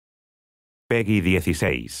PEGI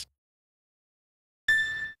 16.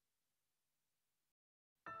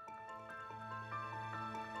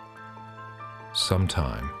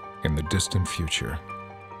 Sometime in the distant future,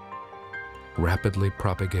 rapidly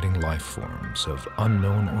propagating life forms of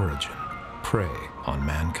unknown origin prey on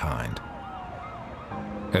mankind.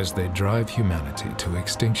 As they drive humanity to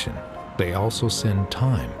extinction, they also send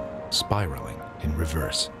time spiraling in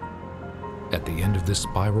reverse. At the end of this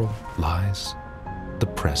spiral lies the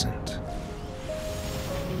present.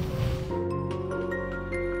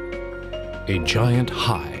 A giant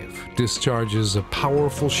hive discharges a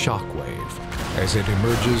powerful shockwave as it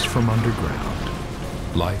emerges from underground.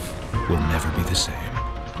 Life will never be the same.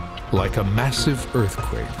 Like a massive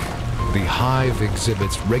earthquake, the hive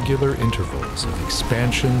exhibits regular intervals of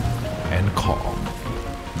expansion and calm.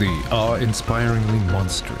 The awe-inspiringly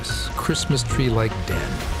monstrous Christmas tree-like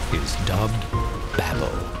den is dubbed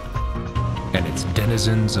Babel, and its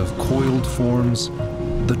denizens of coiled forms,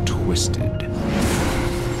 the Twisted.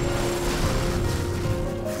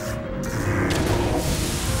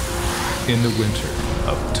 In the winter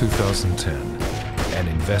of 2010, an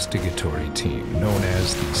investigatory team known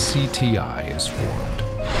as the CTI is formed.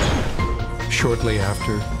 Shortly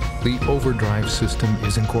after, the Overdrive system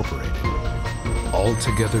is incorporated,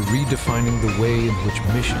 altogether redefining the way in which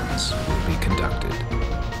missions will be conducted.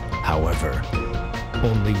 However,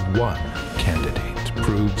 only one candidate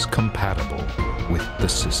proves compatible with the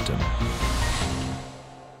system.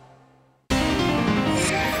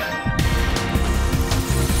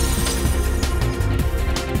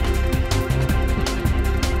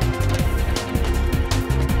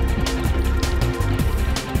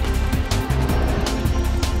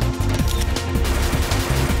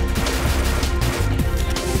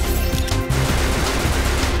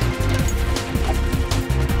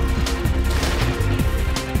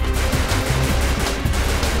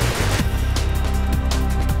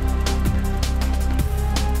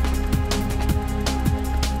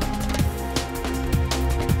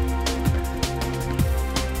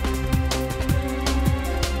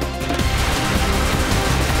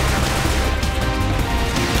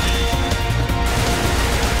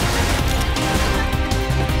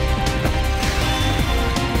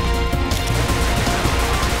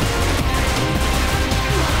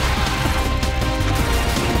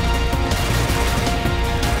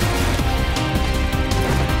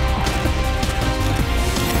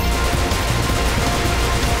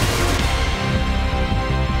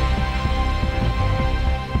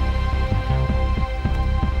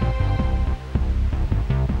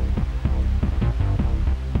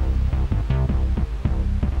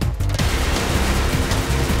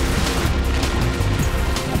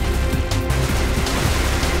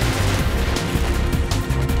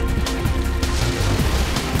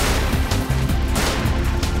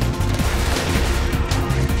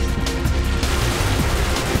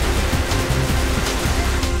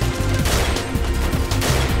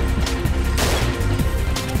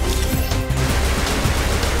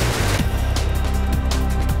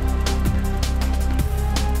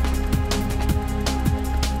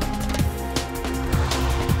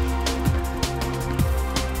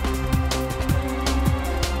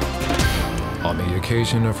 On the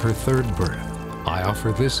occasion of her third birth, I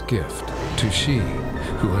offer this gift to she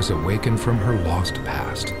who has awakened from her lost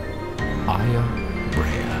past, Aya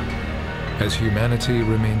Brea. As humanity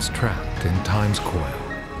remains trapped in time's coil,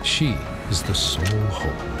 she is the sole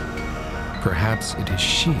hope. Perhaps it is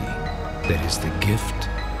she that is the gift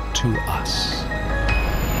to us.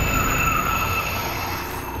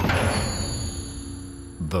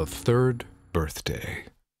 The third birthday.